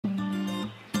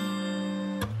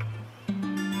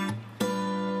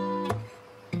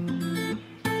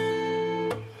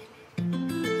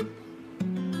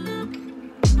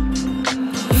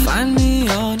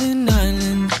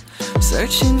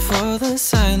wishing for the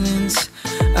silence.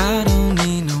 I don't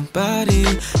need nobody,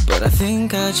 but I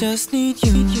think I just need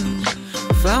you.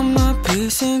 Found my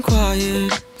peace and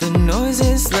quiet, the noise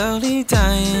is slowly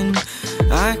dying.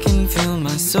 I can feel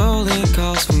my soul, it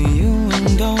calls for you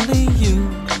and only you.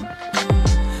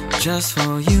 Just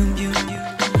for you,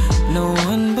 no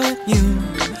one but you.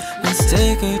 Let's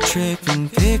take a trip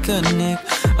and picnic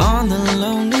on the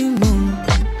lonely moon.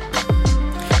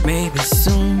 Maybe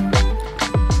soon.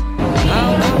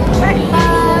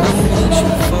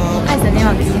 What's the name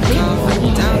of the city?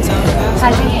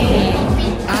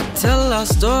 I tell our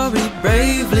story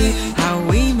bravely. How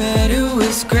we met, it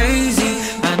was crazy.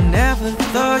 I never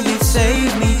thought you'd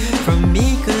save me from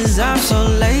me, cause I'm so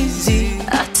lazy.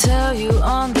 I tell you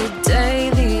on the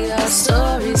daily, our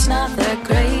story's not that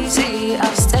crazy.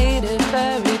 I've stated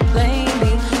very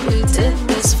plainly, we did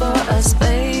this for us,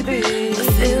 baby. I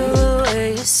feel the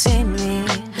way you see me,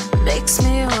 makes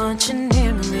me want you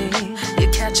near me.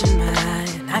 You're catching my eye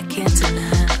and I can't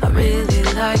deny, I really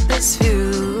like this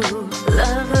view.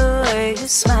 Love the way you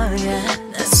smile, yeah,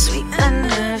 that sweet and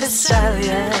nervous style,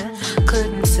 yeah.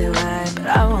 Couldn't say why, but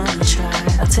I wanna try.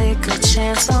 I'll take a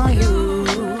chance on you,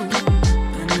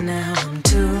 but now I'm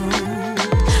doomed.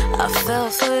 I fell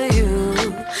for you,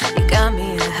 you got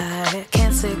me high, I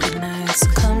can't say goodnight, so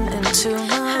come into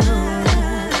my room.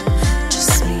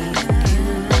 Just me and you,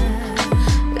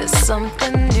 there's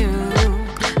something new.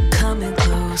 Coming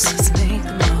close, let's make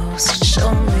the most.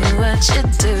 Show me what you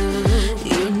do.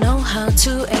 You know how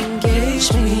to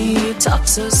engage me, you talk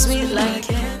so sweet like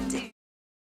candy.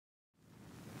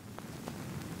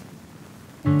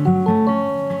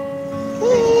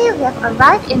 Hey, we have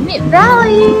arrived in Mid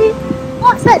Valley.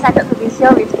 Oh, so excited to be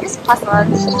here with this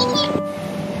person.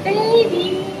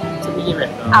 Baby!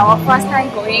 Our first time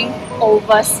going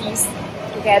overseas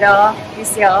together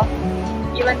this year,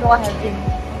 even though I have been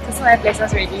to so many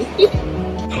places already.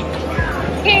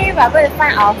 Okay, we are going to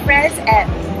find our friends at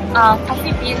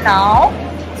Coffee Bean now.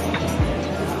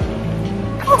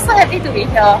 I'm so happy to be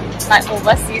here, like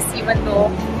overseas, even though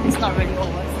it's not really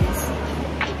overseas.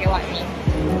 You get what I mean?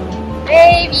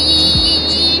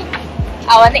 Baby!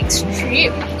 Our next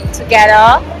trip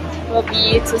together will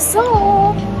be to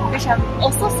Seoul, which I'm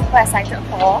also super excited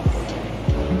for.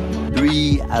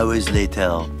 3 hours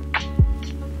later.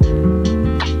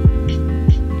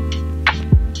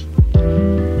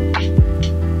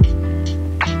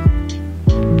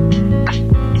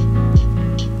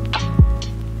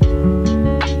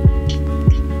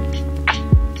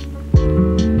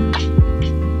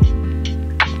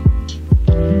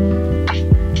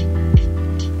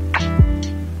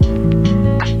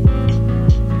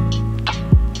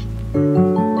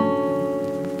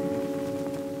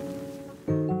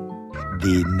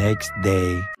 The next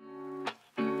day.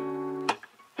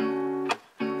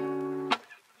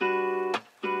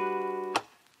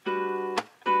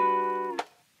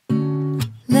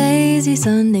 Lazy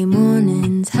Sunday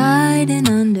mornings, hiding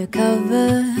under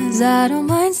covers. I don't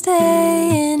mind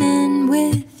staying in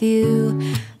with you.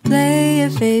 Play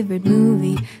your favorite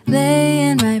movie,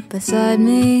 laying right beside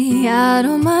me. I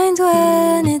don't mind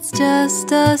when it's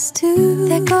just us two.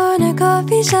 That corner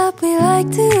coffee shop we like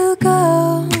to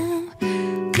go.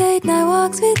 Late night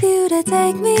walks with you to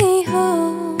take me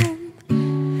home.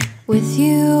 With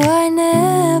you I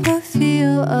never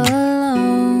feel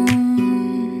alone.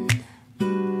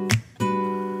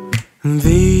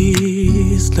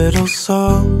 These little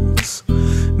songs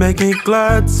make me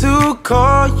glad to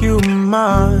call you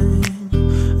mine.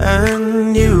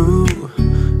 And you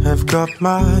have got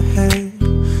my head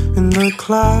in the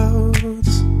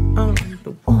clouds. 1,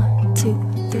 2,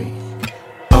 3.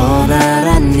 All that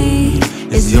I need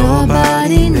is your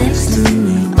body next to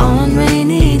me on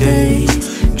rainy days.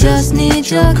 Just need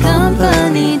your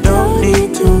company, don't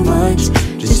need too much.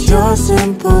 Just your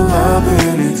simple love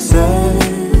and it's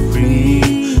everything.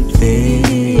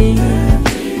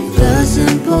 The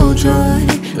simple joy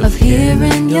of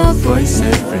hearing your voice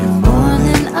every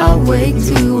morning. I wake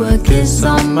to a kiss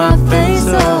on my face,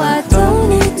 so I don't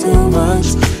need too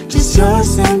much. Just your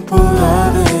simple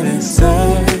love and it's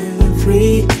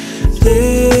everything.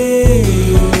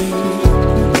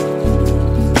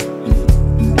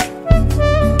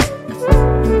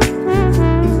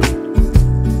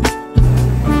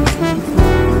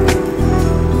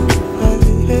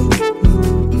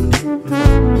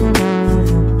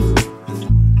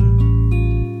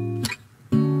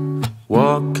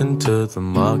 Walking to the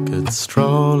market,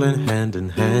 strolling hand in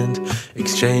hand,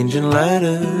 exchanging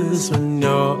letters when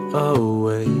you're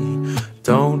away.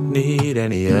 Don't need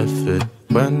any effort,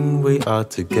 when we are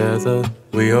together.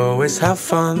 We always have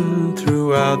fun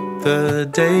throughout the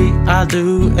day. I'll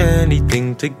do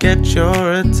anything to get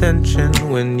your attention.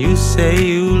 When you say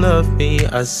you love me,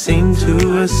 I seem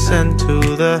to ascend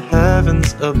to the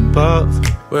heavens above,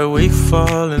 where we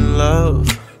fall in love.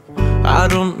 I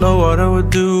don't know what I would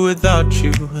do without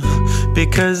you,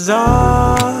 because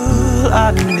all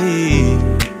I need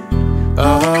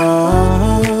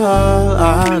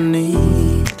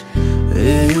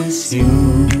is you.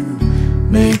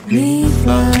 Make me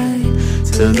fly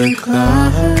to the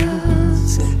clouds.